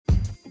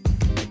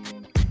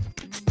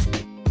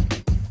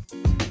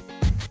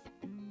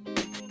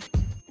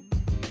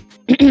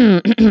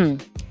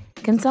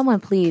Can someone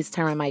please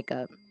turn my mic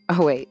up?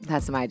 Oh, wait,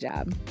 that's my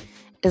job.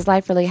 Is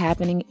life really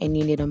happening and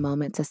you need a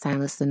moment to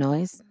silence the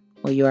noise?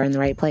 Well, you are in the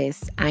right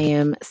place. I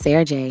am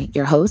Sarah J.,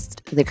 your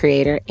host, the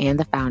creator, and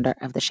the founder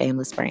of the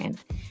Shameless brand.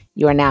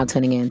 You are now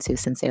tuning in to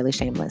Sincerely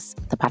Shameless,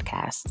 the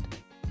podcast.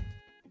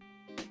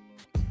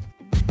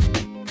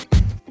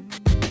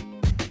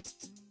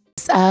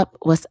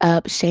 What's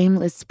up,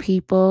 shameless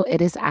people?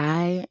 It is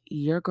I,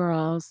 your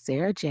girl,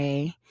 Sarah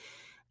J.,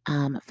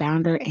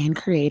 founder and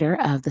creator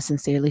of the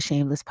Sincerely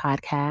Shameless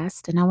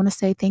podcast. And I want to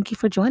say thank you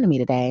for joining me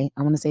today.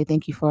 I want to say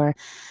thank you for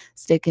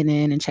sticking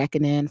in and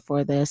checking in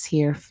for this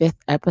here 5th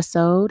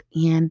episode.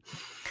 And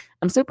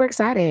I'm super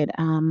excited.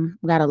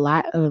 We got a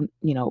lot of,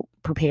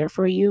 prepared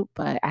for you,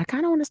 but I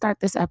kind of want to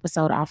start this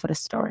episode off with a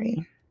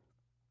story.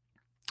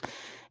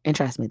 And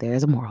trust me, there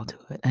is a moral to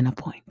it and a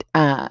point.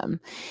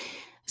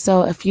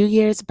 So a few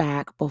years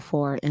back,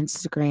 before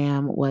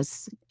Instagram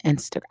was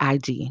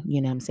IG,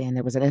 you know what I'm saying?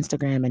 There was an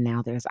Instagram and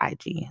now there's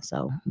IG.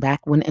 So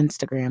back when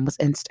Instagram was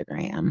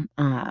Instagram,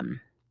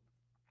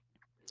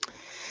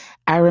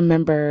 I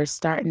remember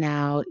starting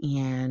out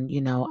and,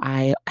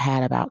 I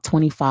had about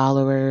 20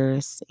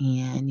 followers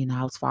and,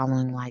 I was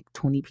following like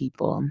 20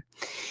 people.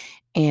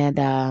 And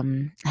I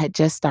had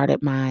just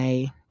started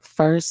my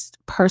first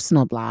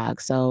personal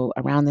blog. So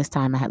around this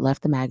time, I had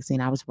left the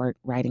magazine I was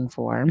writing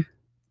for.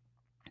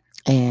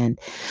 And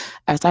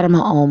I started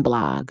my own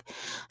blog.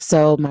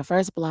 So my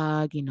first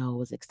blog,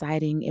 was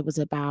exciting. It was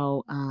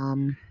about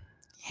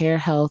hair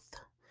health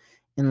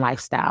and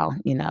lifestyle,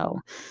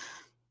 and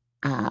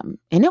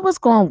it was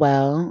going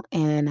well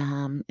and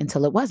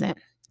until it wasn't.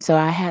 So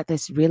I had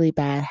this really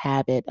bad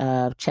habit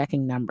of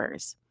checking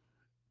numbers.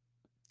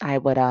 I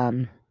would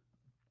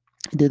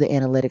do the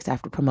analytics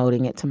after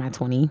promoting it to my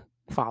 20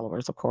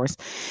 followers, of course.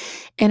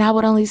 And I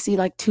would only see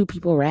like 2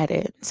 people read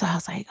it. So I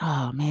was like,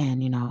 oh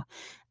man,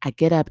 I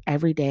get up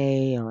every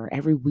day or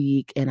every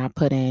week and I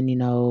put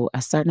in,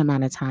 a certain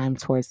amount of time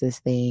towards this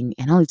thing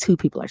and only 2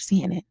 people are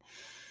seeing it.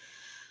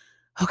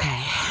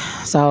 Okay.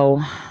 So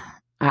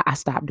I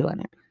stopped doing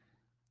it.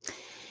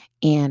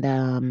 And,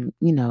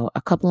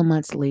 a couple of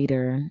months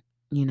later,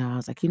 I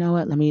was like, you know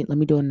what, let me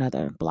do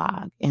another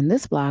blog. And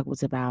this blog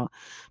was about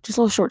just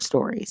little short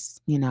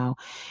stories,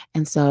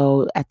 And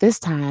so at this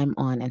time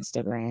on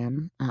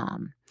Instagram,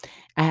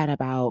 I had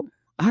about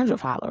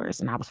 100 followers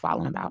and I was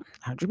following about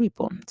 100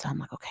 people. So I'm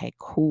like, okay,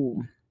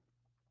 cool.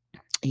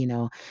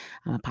 I'm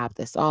gonna pop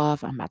this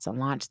off. I'm about to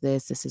launch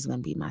this. This is going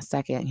to be my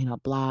second,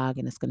 blog,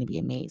 and it's going to be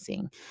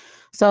amazing.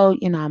 So,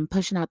 I'm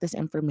pushing out this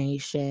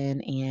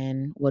information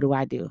and what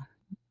do?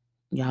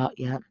 Y'all,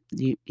 yep,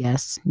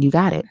 yes, you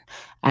got it.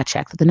 I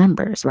checked the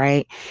numbers,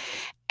 right?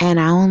 And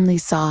I only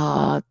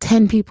saw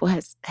 10 people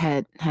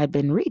had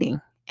been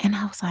reading. And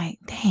I was like,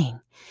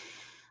 dang,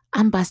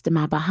 I'm busting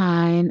my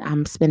behind.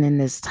 I'm spending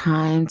this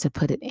time to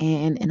put it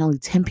in, and only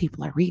 10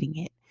 people are reading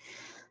it.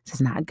 This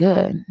is not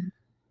good.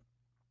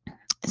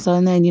 So,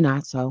 and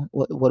then, so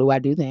what do I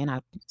do then?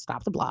 I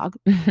stop the blog.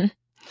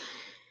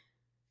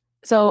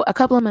 So a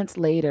couple of months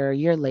later, a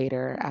year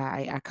later,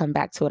 I come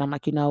back to it. I'm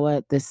like, you know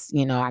what? This,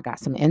 I got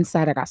some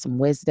insight, I got some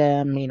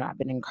wisdom, I've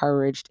been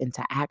encouraged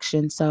into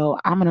action. So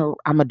I'm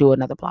gonna do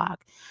another blog.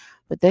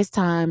 But this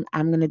time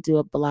I'm gonna do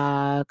a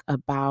blog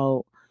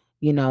about,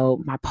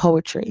 my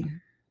poetry.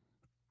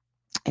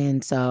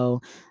 And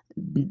so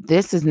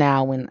this is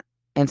now when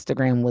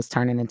Instagram was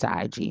turning into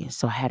IG.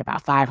 So I had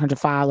about 500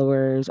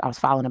 followers. I was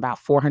following about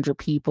 400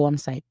 people. I'm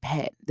saying,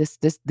 bet this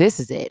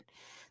is it.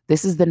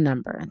 This is the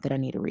number that I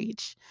need to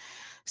reach.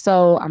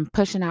 So I'm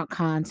pushing out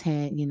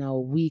content,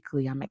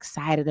 weekly. I'm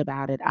excited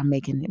about it. I'm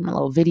making my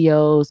little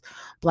videos,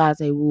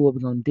 blase, woo, what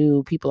we're going to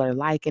do. People are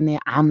liking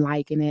it. I'm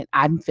liking it.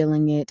 I'm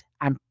feeling it.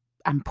 I'm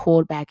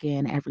pulled back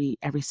in every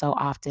so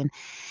often.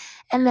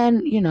 And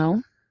then,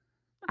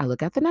 I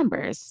look at the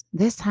numbers.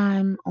 This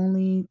time,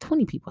 only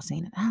 20 people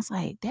seen it. I was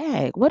like,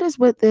 dang, what is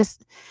with this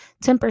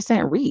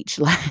 10% reach?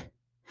 Like,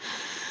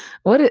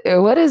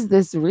 what is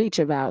this reach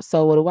about?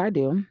 So what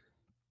do?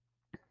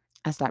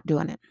 I stopped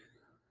doing it.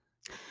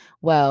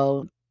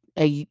 Well,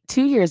 2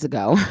 years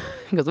ago,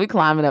 because we're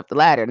climbing up the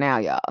ladder now,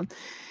 y'all.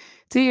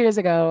 2 years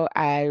ago,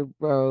 I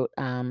wrote,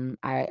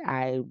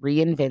 I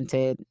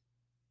reinvented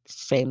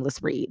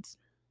Shameless Reads.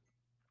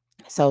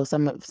 So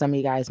some of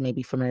you guys may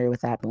be familiar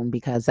with that one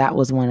because that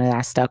was one that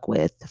I stuck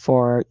with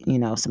for,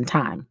 some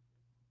time.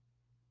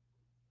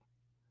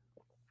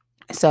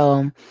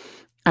 So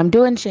I'm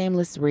doing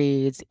Shameless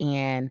Reads,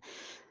 and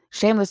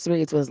Shameless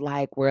Reads was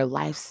like where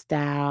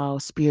lifestyle,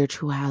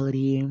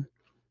 spirituality,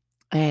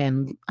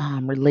 and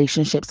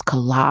relationships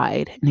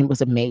collide. And it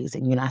was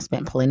amazing. I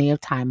spent plenty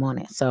of time on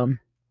it. So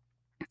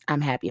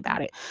I'm happy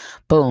about it.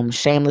 Boom,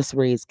 Shameless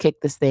Reads,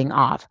 kick this thing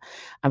off.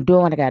 I'm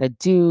doing what I got to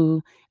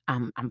do.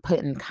 I'm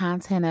putting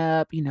content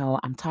up.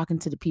 I'm talking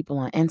to the people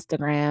on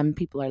Instagram.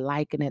 People are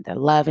liking it. They're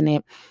loving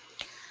it.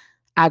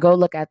 I go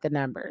look at the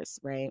numbers,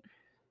 right?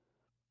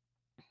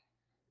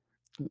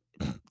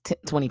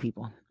 20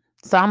 people.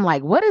 So I'm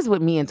like, what is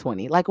with me and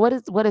 20? Like, what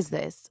is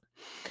this?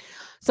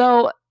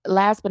 So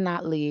last but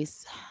not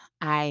least,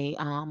 I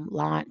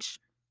launched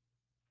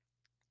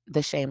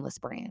the Shameless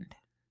brand.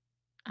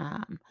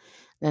 Um,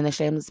 and the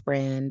Shameless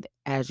brand,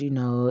 as you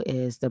know,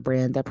 is the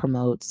brand that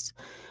promotes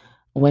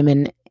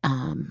women,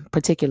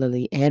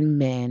 particularly, and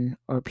men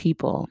or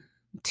people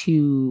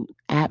to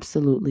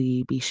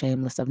absolutely be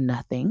shameless of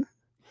nothing,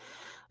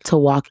 to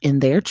walk in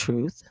their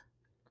truth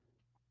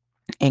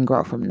and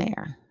grow from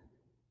there.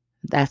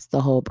 That's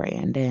the whole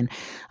brand. And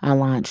I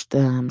launched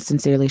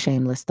Sincerely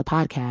Shameless, the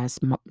podcast,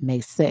 May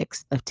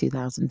 6th of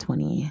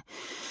 2020.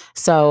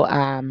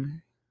 So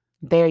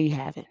there you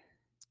have it.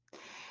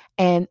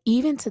 And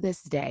even to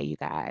this day, you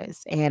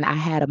guys, and I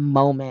had a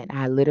moment,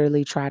 I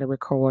literally tried to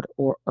record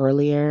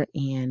earlier,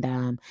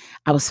 and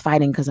I was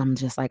fighting because I'm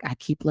just like, I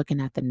keep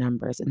looking at the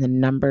numbers, and the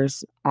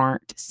numbers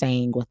aren't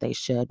saying what they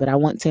should. But I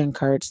want to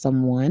encourage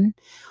someone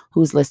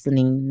who's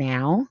listening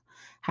now,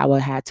 how I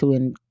had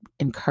to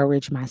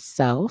encourage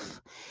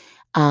myself.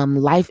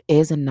 Life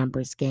is a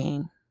numbers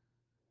game,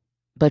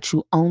 but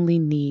you only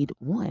need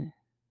one,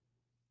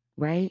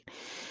 right?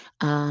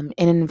 In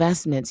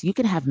investments, you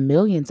can have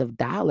millions of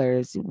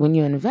dollars. When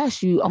you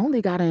invest, you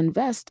only got to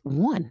invest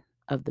one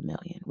of the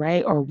million,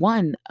 right? Or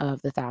one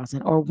of the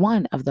 1,000, or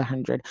one of the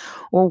 100,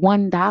 or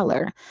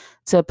 $1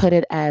 to put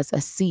it as a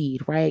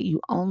seed, right?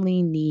 You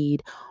only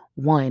need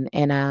one.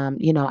 And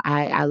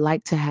I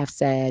like to have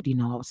said,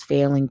 I was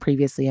failing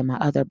previously in my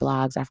other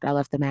blogs after I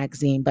left the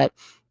magazine, but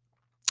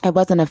it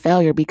wasn't a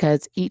failure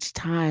because each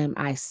time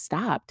I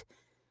stopped,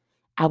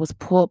 I was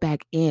pulled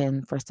back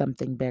in for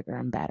something bigger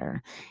and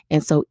better.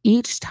 And so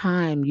each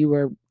time you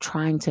were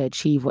trying to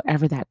achieve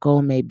whatever that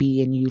goal may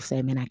be, and you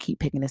say, man, I keep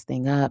picking this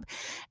thing up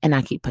and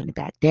I keep putting it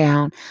back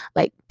down,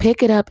 like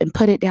pick it up and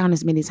put it down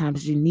as many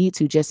times as you need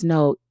to. Just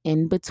know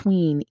in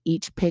between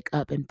each pick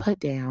up and put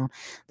down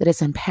that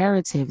it's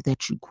imperative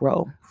that you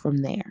grow from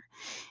there,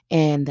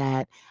 and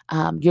that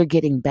you're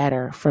getting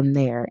better from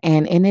there.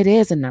 And it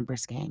is a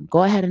numbers game.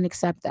 Go ahead and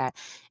accept that.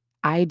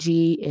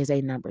 IG is a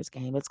numbers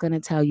game. It's going to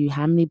tell you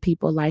how many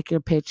people like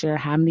your picture,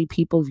 how many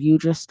people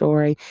viewed your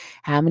story,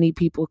 how many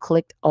people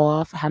clicked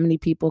off, how many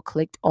people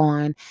clicked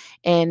on.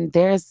 And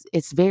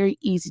it's very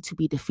easy to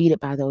be defeated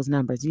by those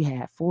numbers. You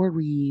had 4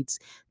 reads,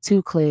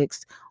 2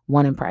 clicks,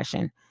 1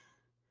 impression.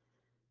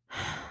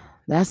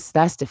 That's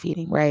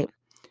defeating, right?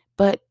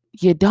 But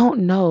you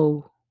don't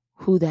know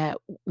who that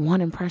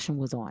 1 impression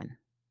was on.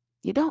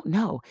 You don't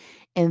know.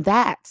 And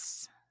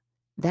that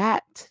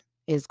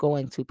is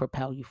going to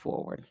propel you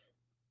forward.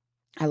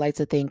 I like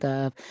to think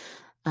of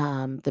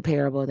the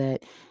parable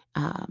that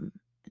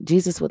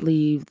Jesus would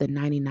leave the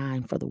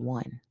 99 for the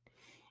one,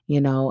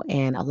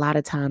 and a lot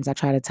of times I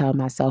try to tell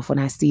myself when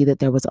I see that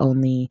there was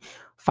only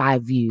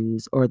 5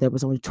 views, or there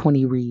was only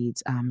 20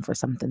 reads for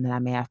something that I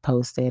may have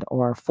posted,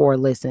 or 4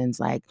 listens,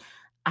 like,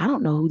 I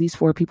don't know who these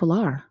 4 people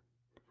are.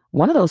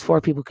 One of those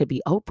 4 people could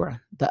be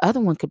Oprah. The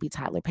other one could be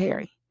Tyler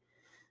Perry.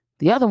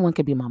 The other one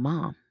could be my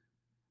mom,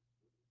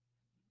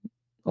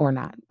 or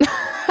not.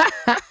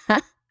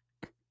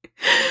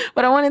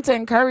 But I wanted to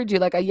encourage you,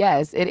 like,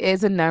 yes, it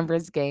is a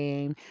numbers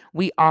game.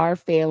 We are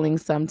failing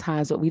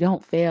sometimes, but we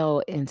don't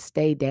fail and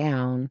stay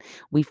down.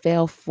 We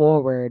fail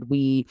forward.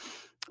 We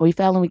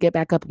fail and we get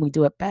back up and we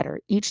do it better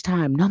each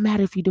time, no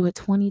matter if you do it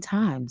 20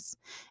 times.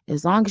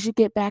 As long as you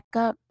get back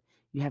up,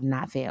 you have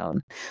not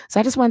failed. So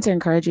I just wanted to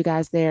encourage you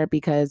guys there,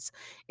 because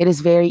it is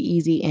very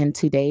easy in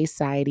today's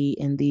society,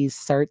 in these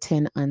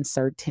certain,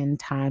 uncertain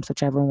times,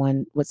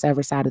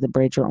 whichever side of the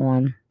bridge you're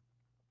on,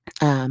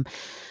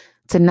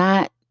 to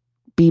not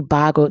be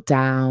boggled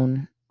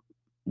down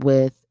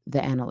with the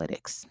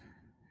analytics.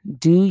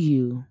 Do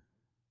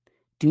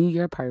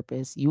your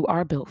purpose. You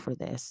are built for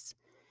this.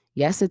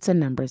 Yes, it's a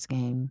numbers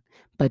game,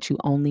 but you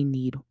only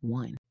need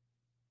one.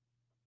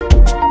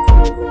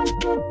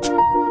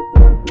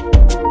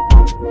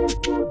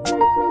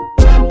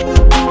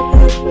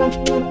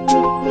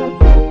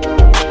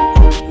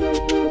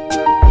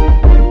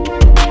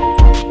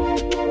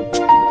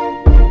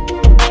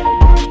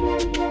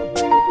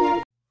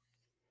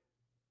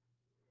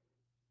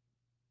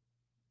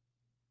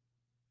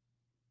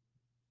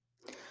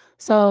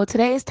 So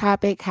today's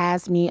topic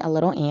has me a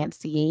little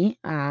antsy.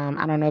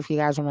 I don't know if you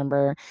guys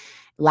remember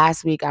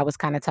last week, I was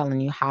kind of telling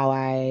you how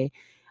I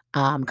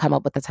come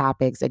up with the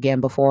topics.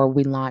 Again, before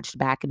we launched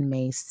back in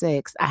May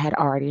 6th, I had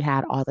already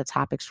had all the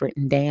topics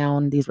written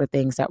down. These were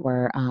things that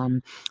were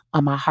on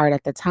my heart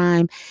at the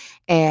time.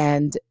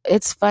 And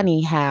it's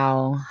funny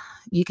how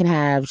you can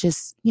have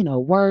just,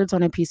 words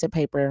on a piece of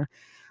paper,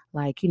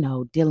 like,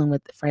 dealing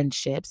with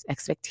friendships,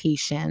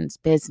 expectations,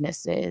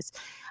 businesses,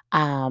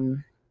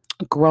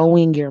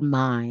 growing your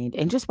mind,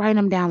 and just writing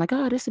them down, like,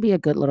 oh, this would be a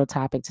good little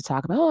topic to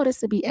talk about. Oh,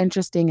 this would be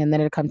interesting. And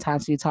then it'll come time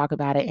for you to talk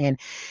about it. And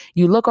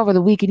you look over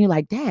the week and you're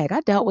like, dang,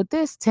 I dealt with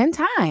this 10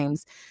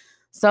 times.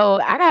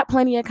 So I got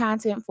plenty of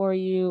content for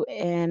you.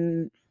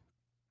 And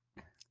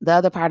the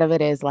other part of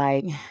it is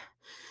like,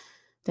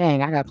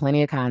 dang, I got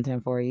plenty of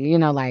content for you,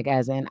 like,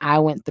 as in I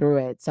went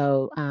through it.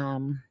 So,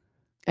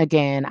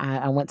 again,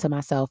 I went to my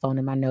cell phone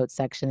in my notes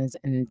sections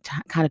and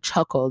kind of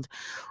chuckled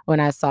when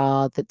I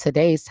saw that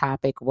today's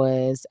topic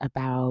was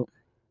about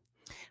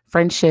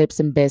friendships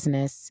and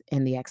business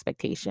and the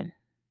expectation.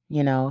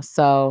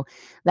 So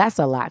that's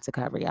a lot to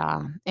cover,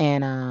 y'all.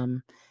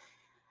 And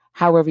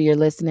however you're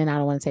listening, I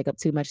don't want to take up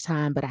too much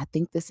time, but I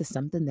think this is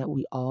something that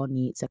we all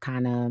need to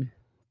kind of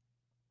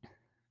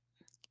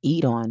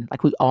eat on.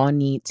 Like, we all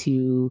need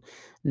to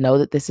know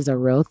that this is a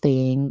real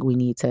thing. We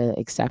need to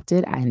accept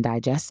it and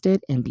digest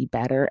it and be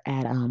better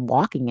at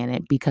walking in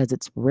it because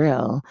it's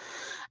real.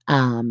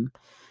 Um,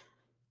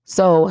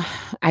 so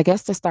I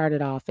guess to start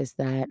it off is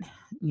that,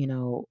 you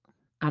know,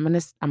 I'm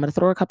gonna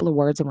throw a couple of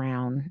words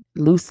around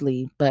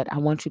loosely, but I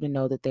want you to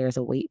know that there's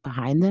a weight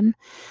behind them.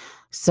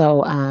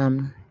 So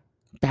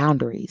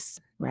boundaries,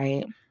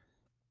 right?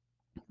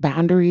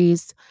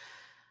 Boundaries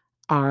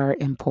are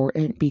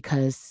important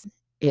because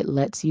it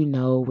lets you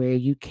know where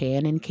you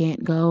can and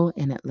can't go,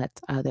 and it lets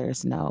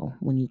others know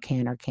when you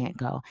can or can't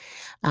go.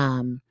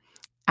 Um,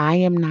 I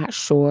am not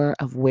sure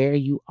of where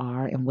you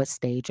are and what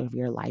stage of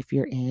your life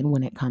you're in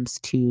when it comes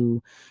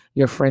to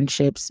your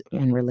friendships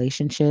and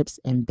relationships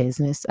and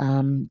business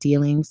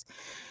dealings.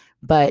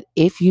 But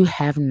if you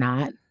have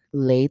not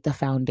laid the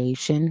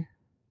foundation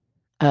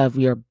of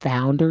your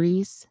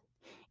boundaries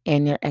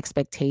and your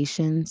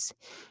expectations,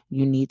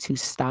 you need to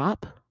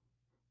stop,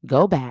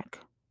 go back,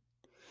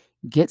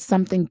 get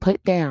something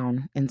put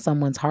down in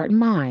someone's heart and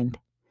mind,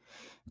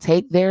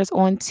 take theirs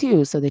on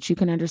too, so that you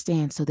can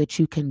understand, so that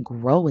you can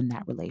grow in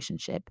that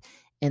relationship,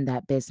 in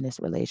that business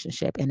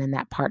relationship, and in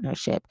that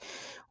partnership.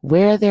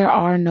 Where there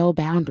are no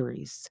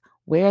boundaries,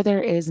 where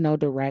there is no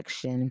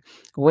direction,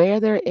 where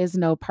there is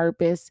no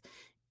purpose,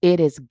 it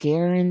is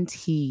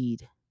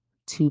guaranteed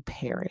to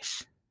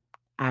perish.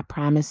 I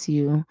promise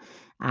you,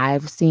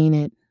 I've seen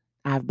it.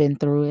 I've been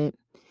through it.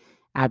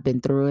 I've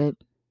been through it.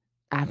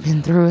 I've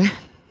been through it.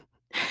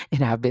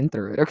 And I've been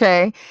through it.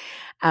 Okay.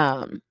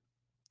 Um,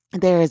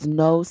 there is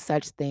no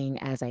such thing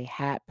as a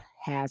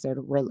haphazard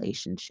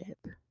relationship.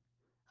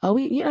 Oh,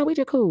 we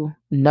just cool.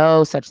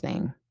 No such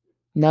thing.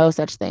 No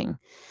such thing.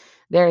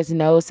 There is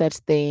no such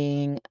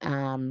thing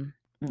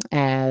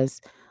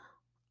as,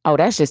 oh,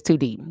 that's just too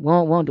deep.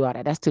 Won't do all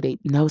that. That's too deep.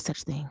 No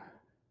such thing.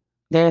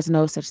 There is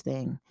no such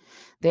thing.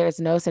 There is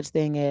no such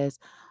thing as,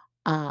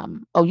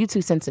 oh, you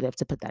too sensitive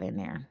to put that in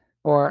there.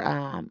 Or,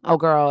 oh,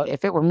 girl,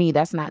 if it were me,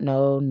 that's not,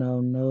 no,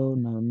 no, no,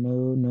 no,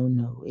 no, no,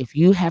 no. If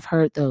you have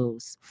heard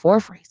those 4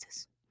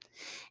 phrases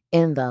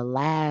in the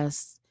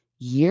last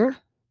year,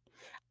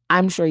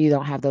 I'm sure you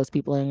don't have those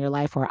people in your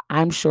life, or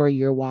I'm sure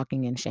you're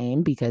walking in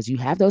shame because you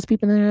have those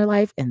people in your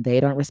life and they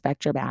don't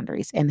respect your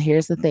boundaries. And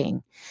here's the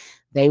thing,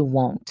 they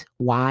won't.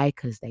 Why?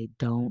 Because they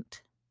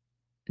don't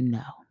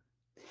know.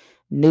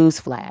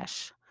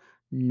 Newsflash,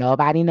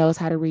 nobody knows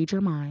how to read your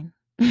mind.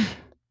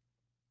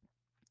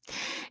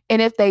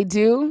 And if they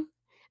do,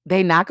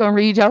 they not gonna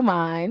read your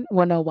mind.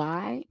 Wanna know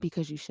why?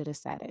 Because you should have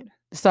said it.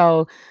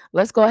 So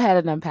let's go ahead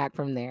and unpack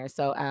from there.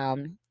 So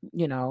I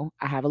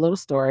have a little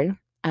story.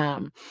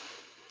 Um,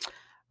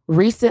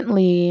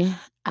 Recently,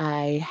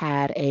 I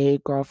had a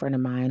girlfriend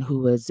of mine who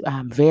was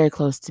very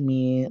close to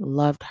me,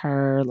 loved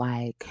her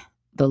like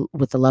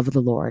with the love of the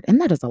Lord. And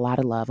that is a lot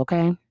of love,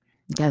 okay?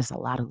 That is a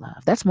lot of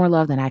love. That's more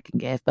love than I can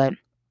give. But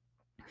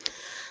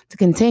to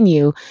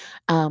continue,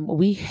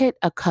 we hit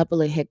a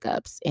couple of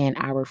hiccups in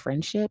our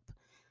friendship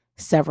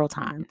several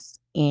times.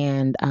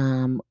 And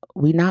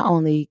we not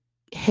only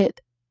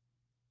hit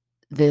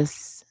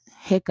this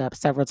hiccup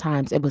several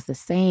times, it was the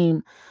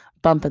same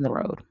bump in the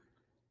road.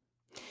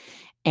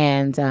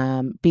 And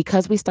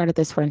because we started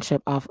this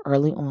friendship off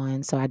early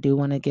on, so I do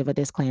want to give a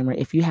disclaimer.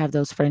 If you have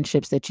those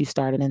friendships that you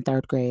started in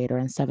 3rd grade or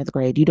in 7th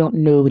grade, you don't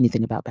know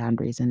anything about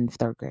boundaries in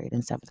 3rd grade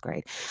and 7th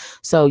grade.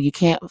 So you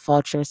can't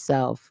fault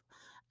yourself.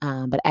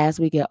 But as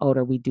we get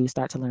older, we do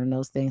start to learn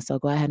those things. So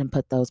go ahead and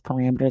put those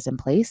parameters in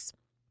place.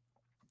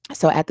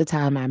 So at the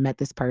time I met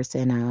this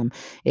person,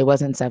 it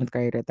wasn't 7th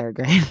grade or 3rd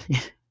grade.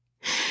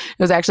 It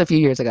was actually a few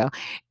years ago.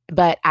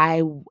 But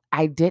I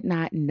did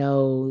not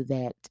know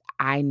that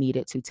I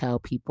needed to tell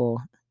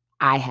people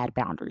I had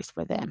boundaries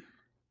for them.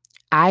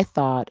 I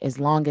thought as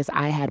long as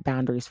I had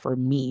boundaries for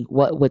me,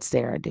 what would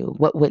Sarah do?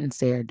 What wouldn't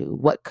Sarah do?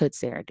 What could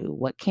Sarah do?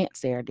 What can't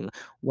Sarah do?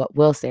 What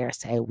will Sarah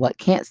say? What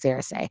can't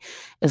Sarah say?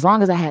 As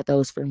long as I had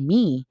those for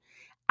me,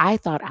 I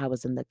thought I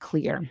was in the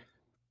clear.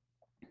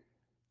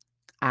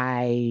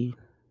 I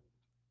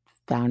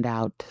found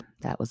out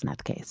that was not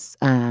the case.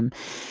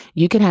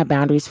 You can have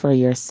boundaries for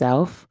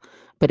yourself,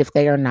 but if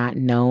they are not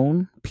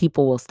known,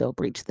 people will still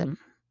breach them.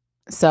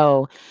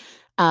 So,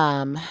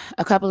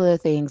 a couple of the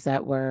things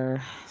that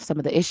were some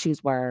of the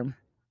issues were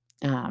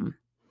um,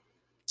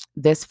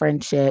 this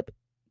friendship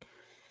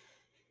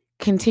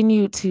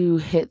continued to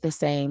hit the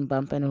same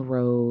bump in the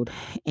road,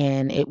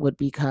 and it would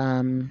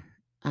become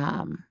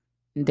um,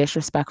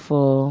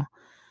 disrespectful,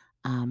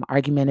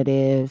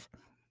 argumentative,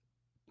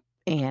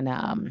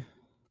 and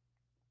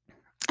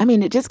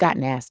it just got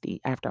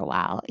nasty after a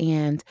while.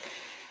 And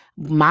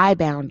my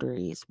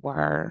boundaries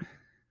were,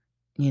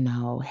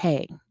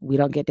 hey, we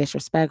don't get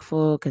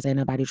disrespectful because ain't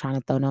nobody trying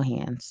to throw no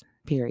hands,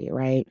 period,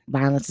 right?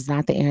 Violence is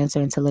not the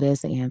answer until it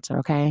is the answer,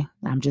 okay?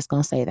 I'm just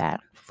going to say that.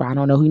 For I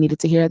don't know who needed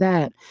to hear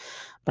that,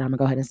 but I'm gonna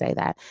go ahead and say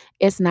that.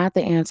 It's not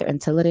the answer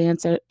until it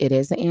answer. It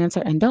is the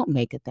answer, and don't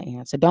make it the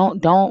answer.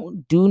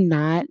 Do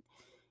not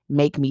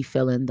make me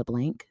fill in the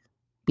blank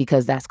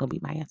because that's gonna be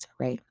my answer,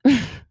 right?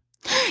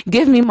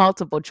 Give me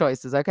multiple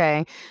choices,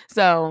 okay?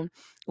 So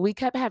we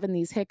kept having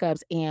these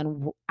hiccups,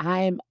 and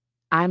I'm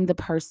the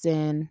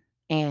person,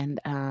 and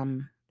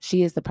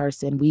she is the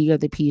person. We are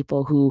the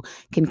people who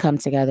can come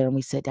together and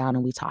we sit down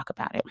and we talk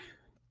about it.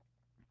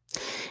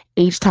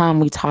 Each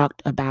time we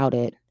talked about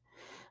it,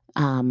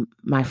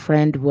 my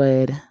friend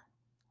would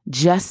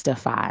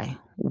justify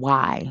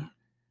why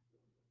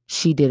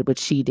she did what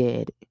she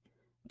did,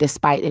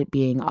 despite it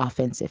being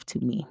offensive to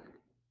me.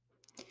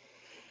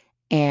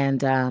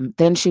 And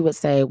then she would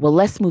say, well,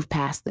 let's move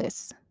past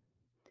this.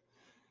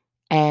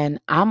 And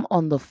I'm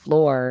on the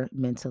floor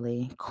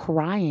mentally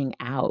crying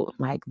out,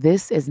 like,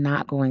 this is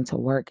not going to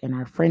work in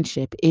our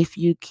friendship if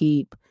you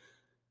keep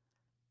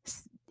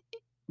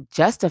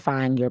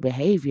justifying your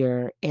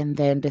behavior and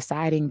then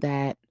deciding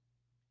that,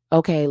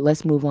 okay,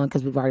 let's move on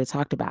because we've already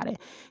talked about it,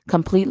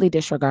 completely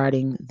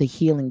disregarding the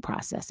healing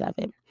process of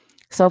it.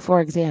 So,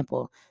 for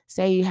example,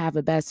 say you have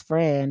a best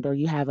friend or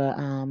you have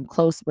a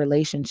close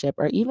relationship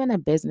or even a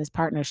business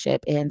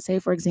partnership, and say,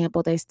 for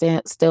example, they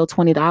still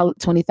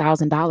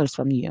 $20,000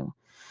 from you.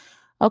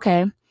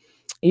 Okay,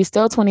 you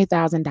steal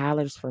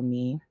 $20,000 from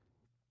me.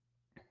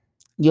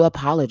 You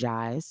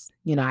apologize.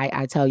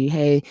 I tell you,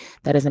 hey,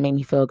 that doesn't make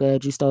me feel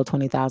good. You stole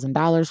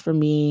 $20,000 from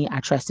me.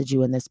 I trusted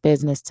you in this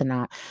business to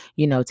not,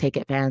 take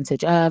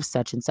advantage of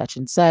such and such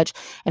and such.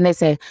 And they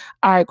say,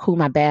 all right, cool,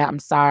 my bad. I'm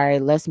sorry.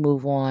 Let's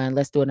move on.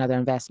 Let's do another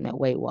investment.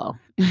 Wait, whoa.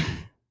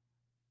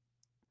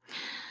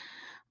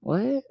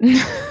 What?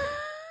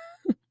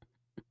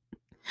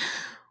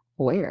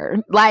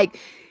 Where? Like,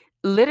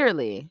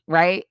 literally,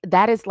 right?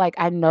 That is like,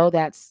 I know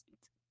that's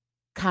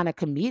kind of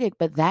comedic,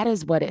 but that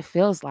is what it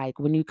feels like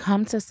when you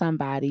come to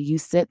somebody, you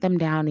sit them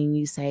down and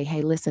you say,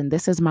 hey, listen,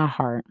 this is my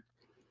heart.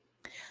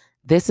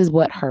 This is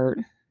what hurt.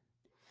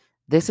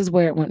 This is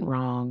where it went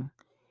wrong.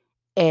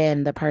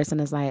 And the person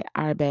is like,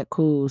 all right, bet,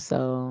 cool.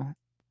 So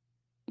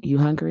you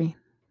hungry?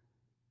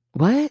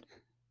 What?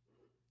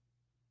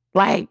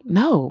 Like,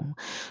 no.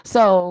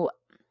 So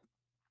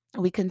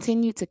we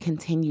continue to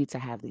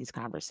have these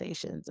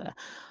conversations.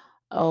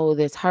 Oh,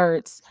 this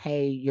hurts.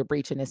 Hey, you're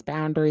breaching this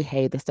boundary.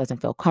 Hey, this doesn't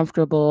feel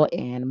comfortable.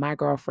 And my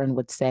girlfriend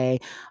would say,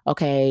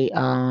 okay,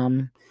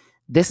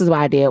 this is why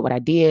I did what I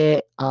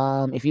did.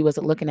 If you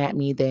wasn't looking at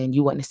me, then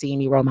you wouldn't have seen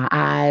me roll my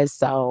eyes.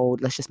 So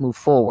let's just move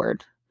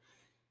forward.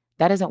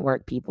 That doesn't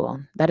work, people.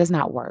 That does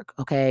not work.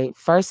 Okay.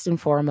 First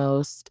and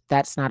foremost,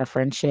 that's not a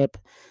friendship.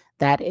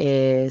 That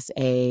is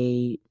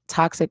a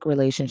toxic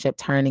relationship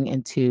turning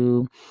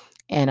into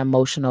an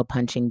emotional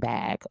punching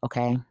bag.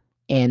 Okay.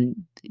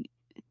 And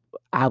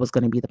I was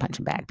going to be the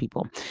punching bag,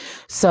 people.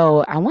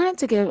 So I wanted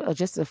to give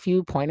just a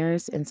few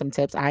pointers and some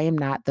tips. I am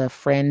not the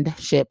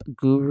friendship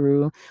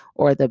guru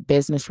or the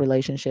business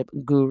relationship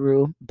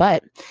guru,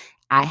 but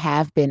I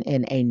have been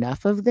in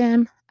enough of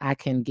them. I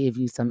can give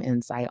you some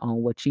insight on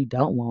what you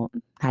don't want.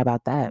 How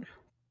about that?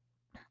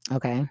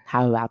 Okay,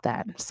 how about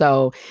that?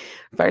 So,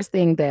 first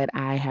thing that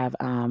I have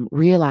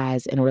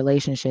realized in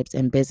relationships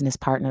and business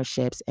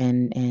partnerships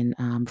and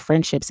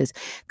friendships is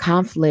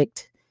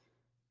conflict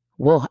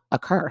will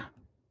occur.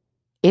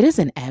 It is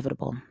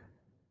inevitable.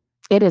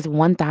 It is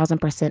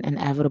 1000%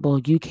 inevitable.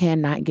 You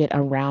cannot get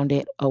around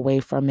it, away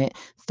from it,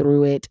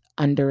 through it,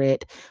 under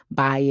it,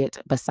 by it,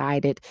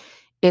 beside it.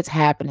 It's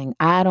happening.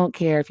 I don't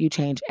care if you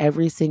change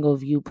every single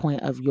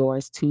viewpoint of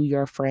yours to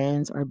your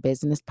friends or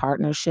business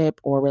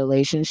partnership or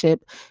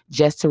relationship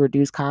just to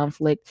reduce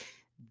conflict.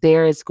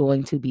 There is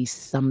going to be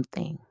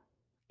something.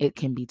 It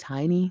can be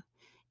tiny,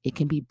 it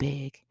can be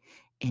big,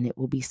 and it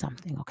will be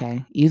something,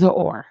 okay? Either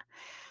or.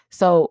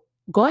 So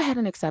go ahead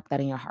and accept that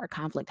in your heart.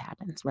 Conflict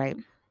happens, right?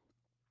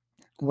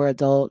 We're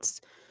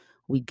adults.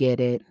 We get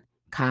it.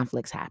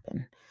 Conflicts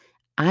happen.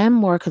 I'm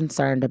more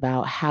concerned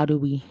about how do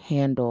we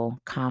handle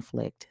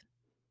conflict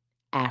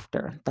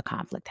after the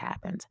conflict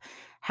happens?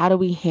 How do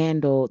we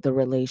handle the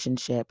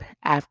relationship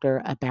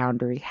after a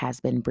boundary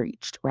has been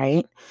breached,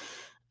 right?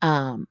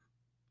 Um,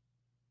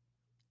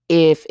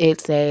 if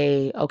it's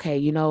okay,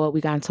 you know what,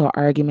 we got into an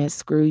argument,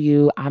 screw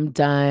you, I'm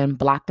done,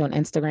 blocked on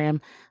Instagram,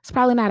 it's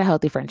probably not a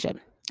healthy friendship.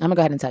 I'm gonna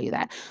go ahead and tell you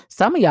that.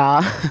 Some of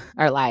y'all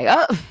are like,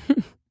 oh,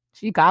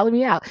 she calling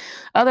me out.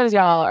 Others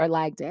y'all are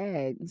like,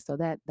 dang, so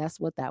that's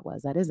what that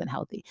was. That isn't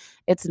healthy.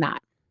 It's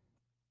not.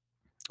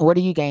 What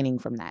are you gaining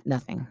from that?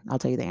 Nothing. I'll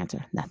tell you the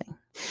answer. Nothing.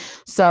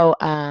 So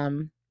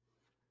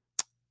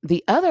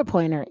the other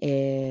pointer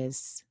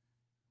is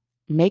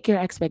make your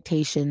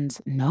expectations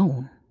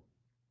known,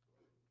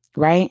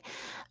 right?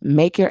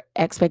 Make your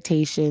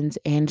expectations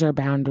and your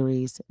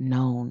boundaries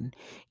known.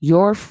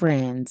 Your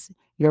friends,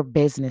 your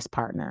business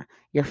partner,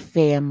 your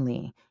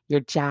family,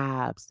 your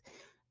jobs,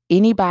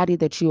 anybody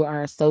that you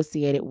are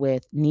associated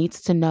with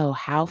needs to know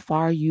how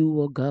far you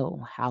will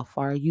go, how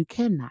far you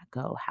cannot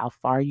go, how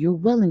far you're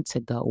willing to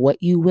go,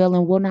 what you will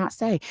and will not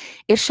say.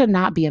 It should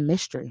not be a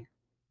mystery.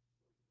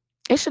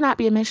 It should not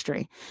be a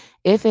mystery.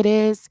 If it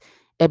is,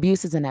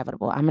 abuse is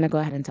inevitable. I'm going to go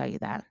ahead and tell you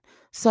that.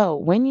 So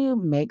when you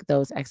make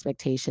those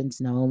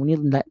expectations known, when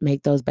you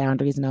make those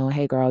boundaries known,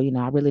 hey girl,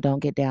 I really don't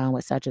get down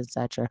with such and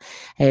such, or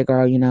hey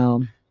girl,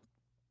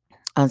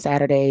 on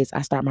Saturdays,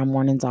 I start my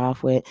mornings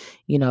off with,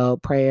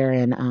 prayer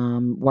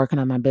and working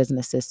on my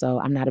businesses. So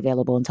I'm not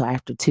available until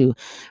after 2.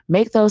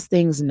 Make those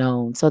things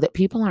known so that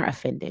people aren't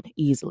offended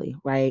easily,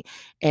 right?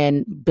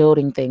 And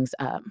building things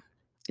up.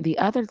 The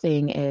other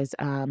thing is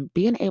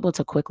being able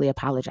to quickly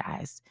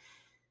apologize.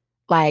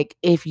 Like,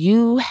 if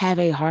you have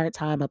a hard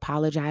time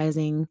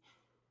apologizing,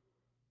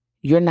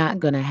 you're not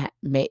going to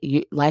make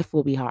life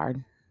will be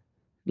hard.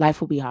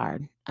 Life will be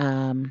hard.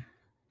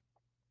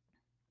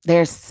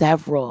 There's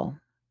several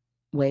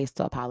ways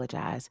to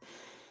apologize.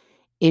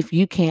 If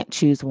you can't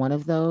choose one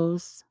of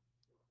those,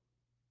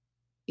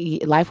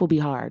 life will be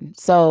hard.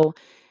 So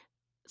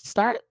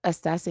start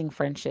assessing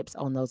friendships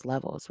on those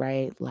levels,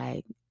 right?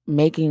 Like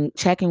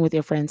checking with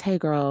your friends. Hey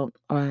girl,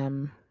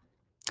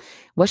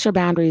 what's your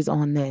boundaries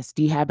on this?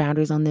 Do you have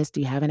boundaries on this?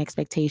 Do you have an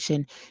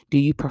expectation? Do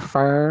you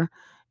prefer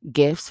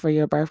gifts for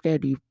your birthday?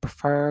 Do you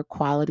prefer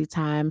quality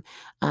time?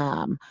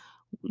 Um,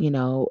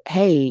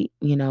 hey,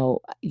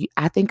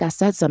 I think I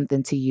said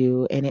something to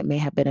you and it may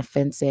have been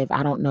offensive.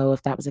 I don't know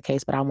if that was the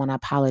case, but I want to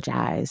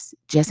apologize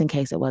just in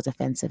case it was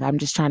offensive. I'm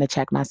just trying to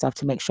check myself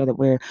to make sure that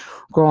we're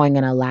growing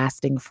in a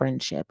lasting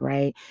friendship,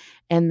 right?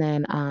 And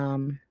then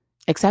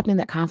accepting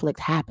that conflict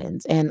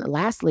happens. And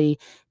lastly,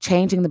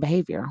 changing the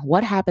behavior.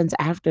 What happens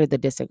after the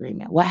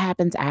disagreement? What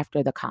happens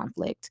after the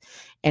conflict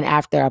and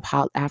after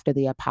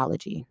the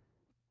apology?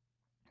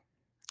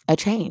 A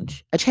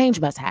change. A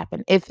change must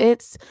happen. If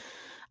it's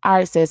all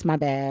right, sis, my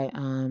bad.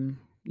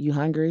 You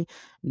hungry?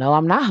 No,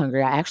 I'm not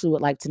hungry. I actually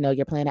would like to know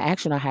your plan of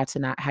action on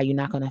how you're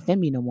not going to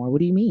offend me no more. What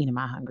do you mean? Am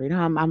I hungry? No,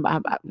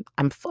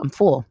 I'm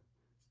full.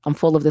 I'm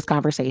full of this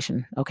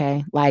conversation.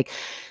 Okay, like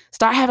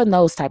start having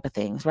those type of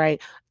things,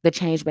 right? The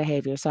change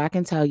behavior. So I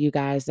can tell you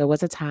guys, there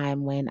was a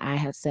time when I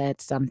had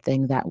said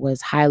something that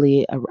was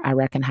I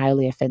reckon,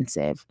 highly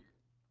offensive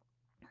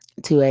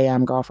to a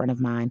girlfriend of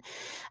mine.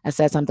 I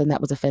said something that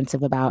was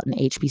offensive about an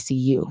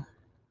HBCU.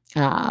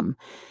 Um,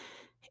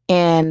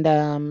 and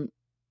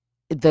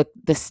the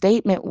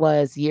statement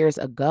was years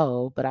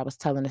ago, but I was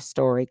telling a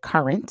story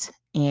current,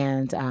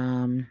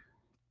 and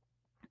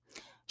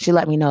she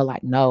let me know,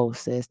 like, no,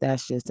 sis,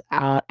 that's just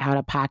out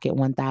of pocket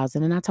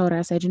 1,000. And I told her,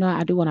 I said,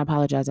 I do want to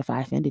apologize if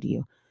I offended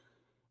you.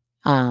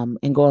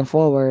 And going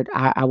forward,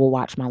 I will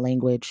watch my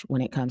language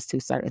when it comes to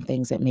certain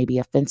things that may be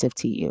offensive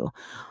to you.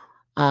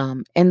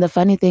 And the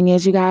funny thing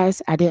is, you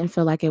guys, I didn't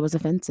feel like it was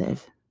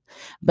offensive.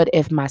 But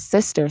if my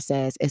sister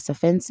says it's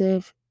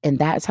offensive and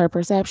that's her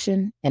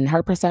perception and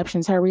her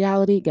perception's her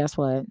reality, guess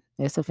what?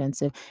 It's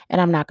offensive.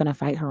 And I'm not going to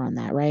fight her on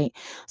that, right?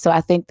 So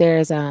I think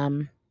there's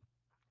an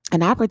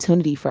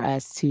opportunity for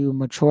us to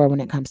mature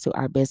when it comes to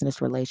our business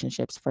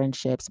relationships,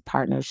 friendships,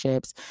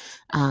 partnerships,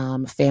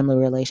 family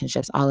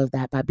relationships, all of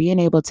that, by being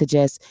able to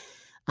just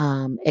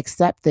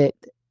accept that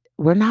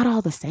we're not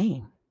all the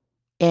same.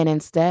 And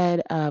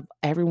instead of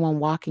everyone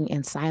walking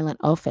in silent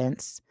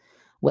offense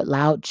with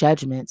loud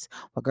judgments,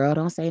 well, girl,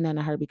 don't say nothing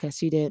to her because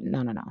she did.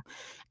 No, no, no.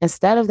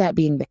 Instead of that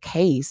being the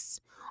case,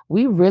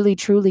 we really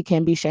truly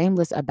can be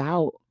shameless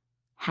about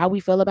how we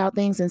feel about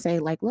things and say,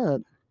 like,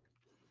 look,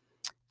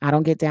 I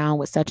don't get down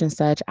with such and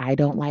such. I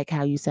don't like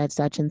how you said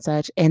such and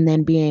such. And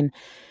then being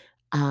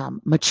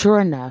mature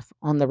enough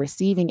on the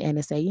receiving end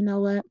to say, you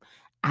know what?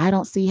 I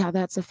don't see how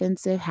that's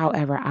offensive.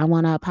 However, I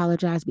want to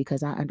apologize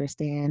because I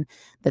understand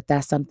that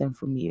that's something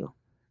from you.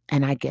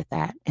 And I get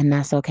that. And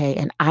that's okay.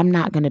 And I'm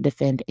not going to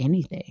defend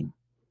anything.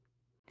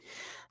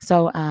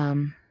 So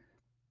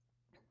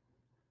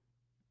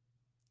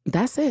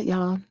that's it,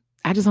 y'all.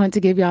 I just wanted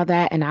to give y'all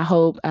that. And I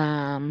hope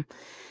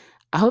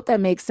that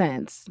makes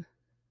sense.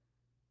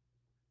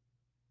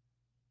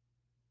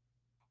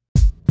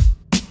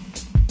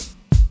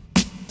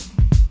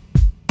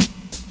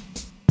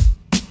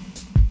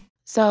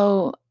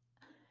 So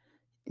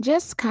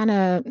just kind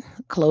of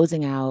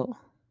closing out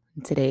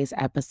today's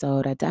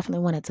episode, I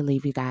definitely wanted to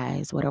leave you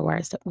guys with a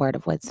word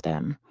of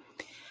wisdom.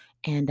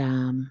 And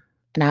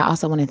I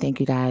also want to thank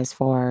you guys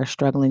for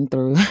struggling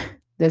through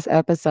this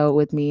episode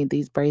with me.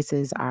 These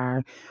braces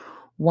are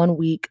 1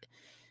 week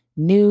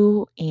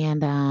new,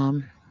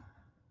 and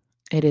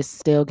it is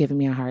still giving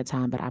me a hard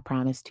time, but I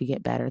promise to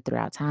get better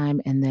throughout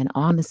time. And then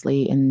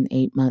honestly, in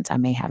 8 months, I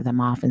may have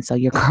them off. And so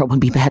your girl will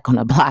be back on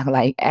the block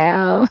like,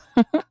 ow.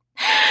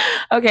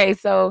 Okay,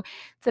 so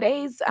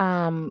today's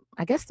I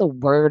guess the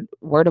word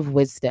of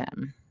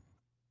wisdom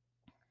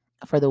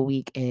for the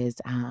week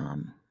is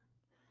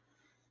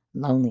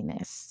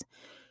loneliness.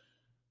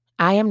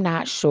 I am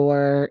not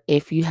sure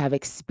if you have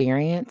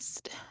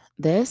experienced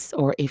this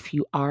or if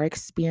you are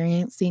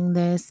experiencing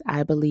this.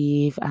 I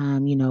believe,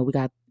 we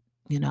got,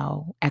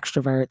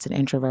 extroverts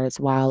and introverts.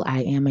 While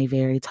I am a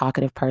very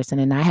talkative person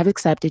and I have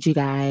accepted, you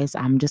guys,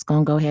 I'm just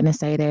going to go ahead and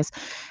say this.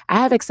 I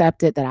have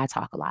accepted that I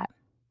talk a lot,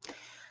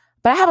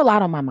 but I have a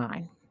lot on my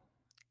mind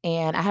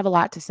and I have a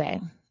lot to say.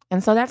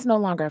 And so that's no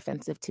longer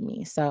offensive to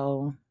me.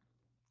 So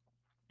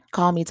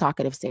call me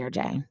talkative Sarah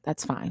J.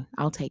 That's fine.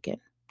 I'll take it.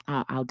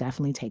 I'll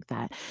definitely take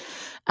that.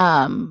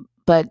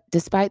 But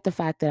despite the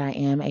fact that I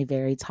am a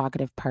very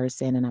talkative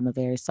person and I'm a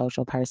very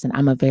social person,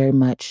 I'm a very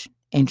much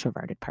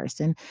introverted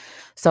person.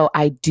 So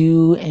I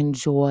do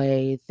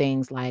enjoy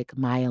things like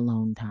my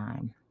alone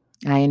time.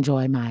 I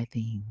enjoy my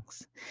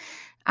things.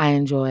 I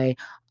enjoy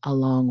a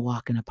long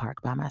walk in a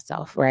park by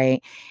myself,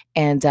 right?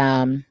 And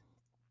I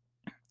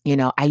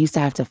used to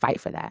have to fight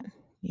for that.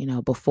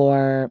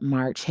 Before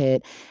March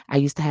hit, I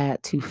used to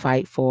have to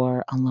fight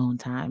for alone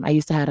time. I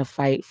used to have to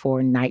fight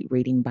for night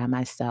reading by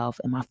myself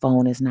and my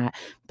phone is not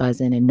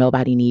buzzing and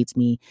nobody needs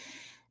me.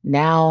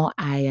 Now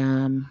I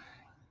am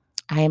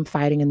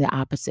fighting in the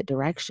opposite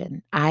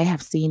direction. I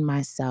have seen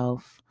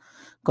myself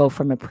go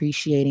from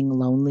appreciating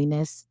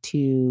loneliness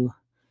to,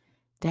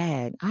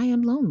 dad, I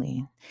am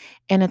lonely.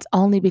 And it's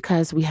only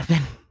because we've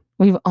been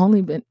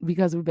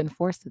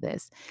forced to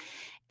this.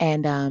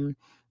 And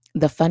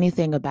the funny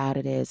thing about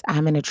it is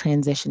I'm in a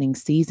transitioning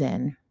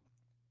season,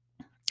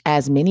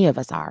 as many of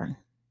us are.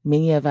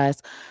 Many of us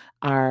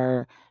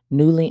are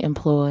newly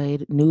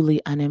employed,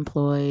 newly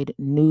unemployed,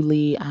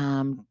 newly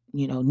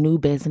new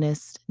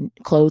business,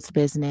 closed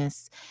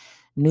business,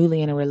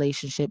 newly in a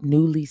relationship,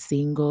 newly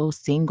single,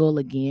 single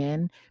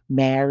again,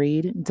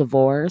 married,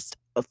 divorced,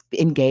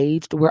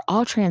 engaged. We're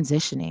all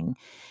transitioning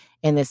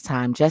in this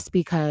time. Just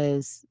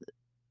because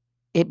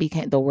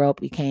the world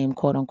became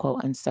quote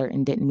unquote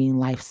uncertain didn't mean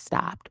life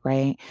stopped,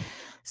 right?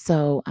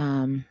 So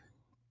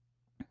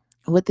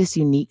with this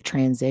unique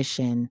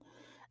transition,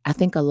 I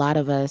think a lot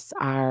of us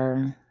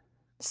are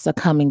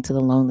succumbing to the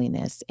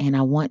loneliness, and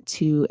I want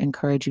to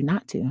encourage you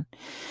not to.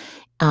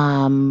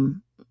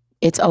 Um,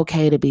 it's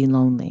okay to be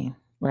lonely,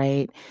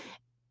 right?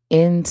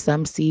 In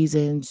some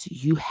seasons,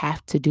 you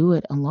have to do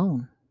it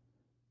alone.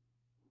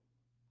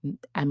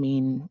 I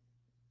mean,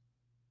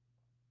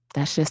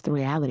 that's just the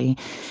reality.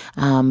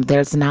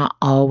 There's not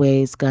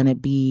always going to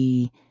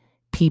be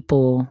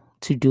people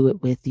to do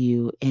it with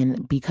you.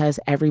 And because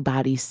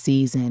everybody's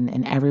season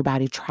and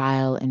everybody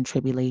trial and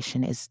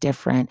tribulation is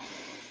different,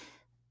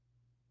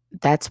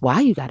 that's why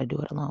you got to do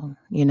it alone.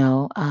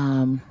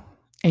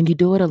 And you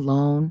do it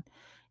alone,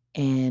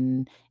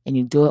 and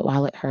you do it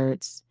while it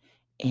hurts,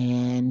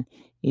 and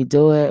you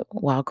do it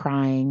while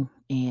crying,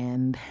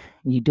 and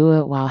you do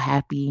it while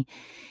happy.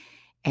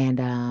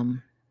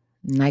 And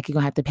like, you're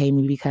gonna have to pay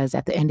me, because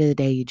at the end of the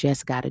day, you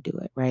just got to do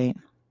it, right?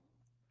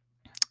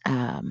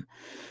 Um,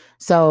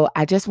 so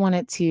I just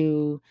wanted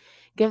to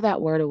give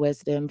that word of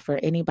wisdom for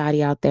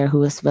anybody out there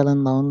who is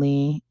feeling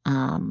lonely,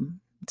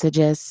 to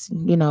just,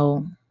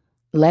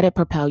 let it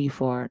propel you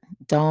forward.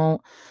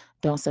 Don't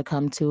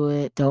succumb to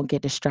it. Don't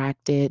get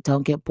distracted.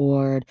 Don't get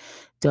bored.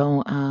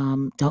 Don't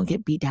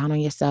get beat down on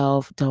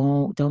yourself.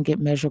 Don't get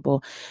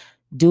miserable.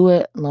 Do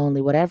it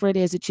lonely. Whatever it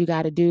is that you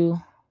got to do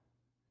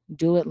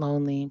it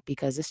lonely,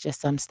 because it's just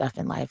some stuff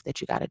in life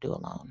that you got to do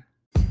alone.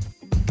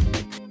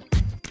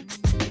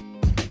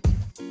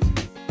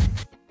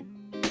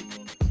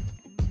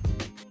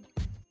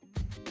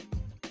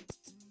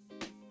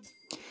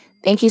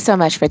 Thank you so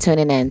much for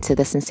tuning in to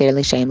the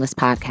Sincerely Shameless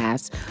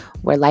podcast,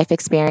 where life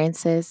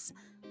experiences,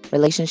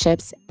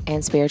 relationships,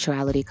 and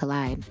spirituality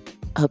collide.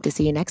 I hope to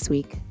see you next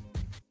week.